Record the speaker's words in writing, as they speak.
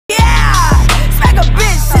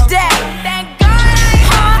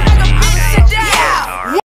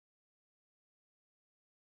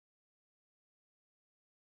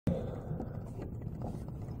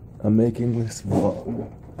I'm making this vlog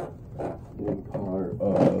in part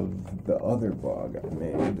of the other vlog I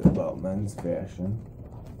made about men's fashion.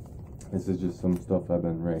 This is just some stuff I've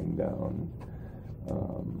been writing down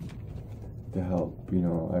to help, you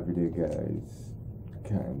know, everyday guys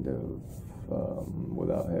kind of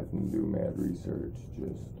without having to do mad research,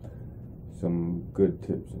 just some good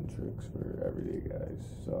tips and tricks for everyday guys.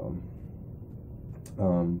 So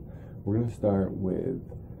we're gonna start with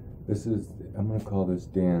I'm gonna call this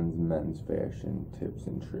Dan's men's fashion tips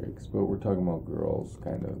and tricks, but we're talking about girls,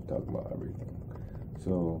 kind of talking about everything.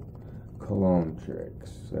 So cologne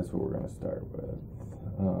tricks, that's what we're gonna start with.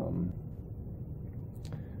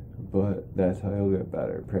 But that's how you'll get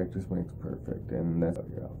better. Practice makes perfect, and that's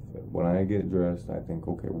your outfit. When I get dressed, I think,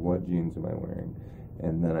 okay, what jeans am I wearing?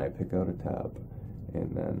 And then I pick out a top,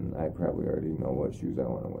 and then I probably already know what shoes I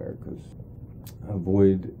want to wear, because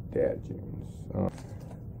avoid dad jeans.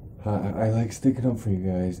 I like sticking up for you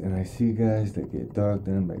guys, and I see guys that get dogged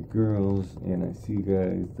on by girls, and I see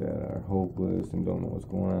guys that are hopeless and don't know what's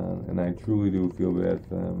going on, and I truly do feel bad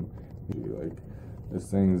for them. Like,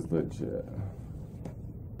 this thing's legit.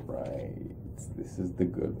 Right, this is the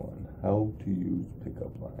good one. How to use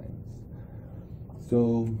pickup lines.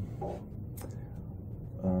 So,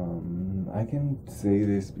 I can say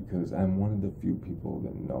this because I'm one of the few people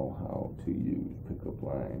that know how to use pickup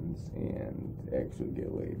lines and actually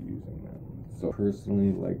get laid using them. So,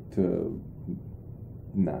 personally, like to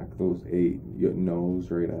knock those 8 no's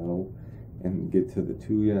right out and get to the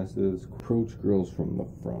 2 yeses. Approach girls from the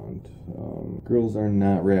front. Girls are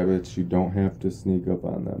not rabbits. You don't have to sneak up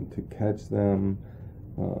on them to catch them.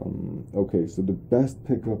 Okay, so the best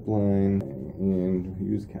pickup line, and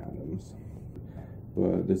use condoms.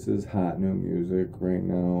 But this is hot new music right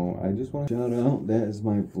now. I just want to shout out, that is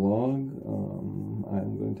my vlog.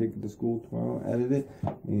 I'm going to take it to school tomorrow, edit it,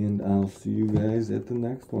 and I'll see you guys at the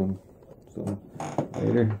next one. So,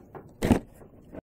 later.